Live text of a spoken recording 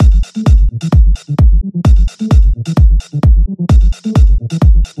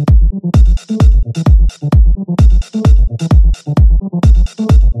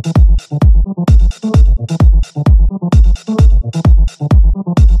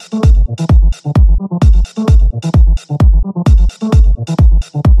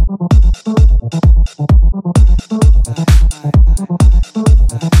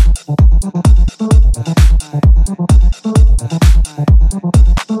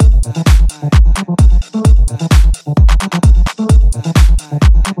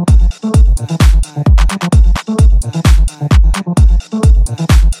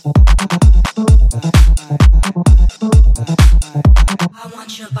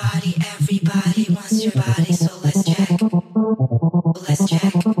body, everybody wants your body, so let's check. Let's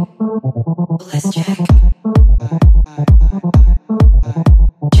check. Let's check.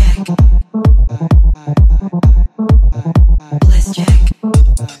 Check. Let's check.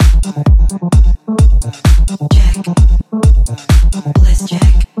 Check. Let's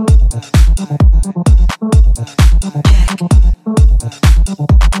check. Check.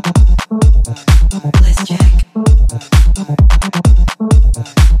 Let's check.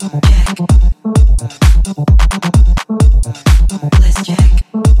 Let's check.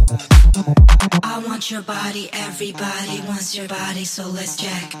 I want your body, everybody wants your body, so let's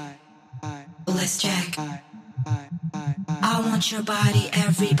check. Let's check. I want your body,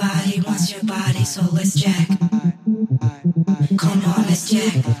 everybody wants your body, so let's check. Come on, let's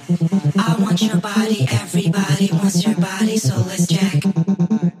check. I want your body, everybody wants your body, so let's check.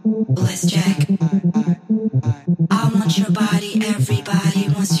 Let's check. I want your body, everybody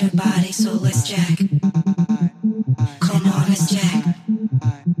wants your body, so let's check.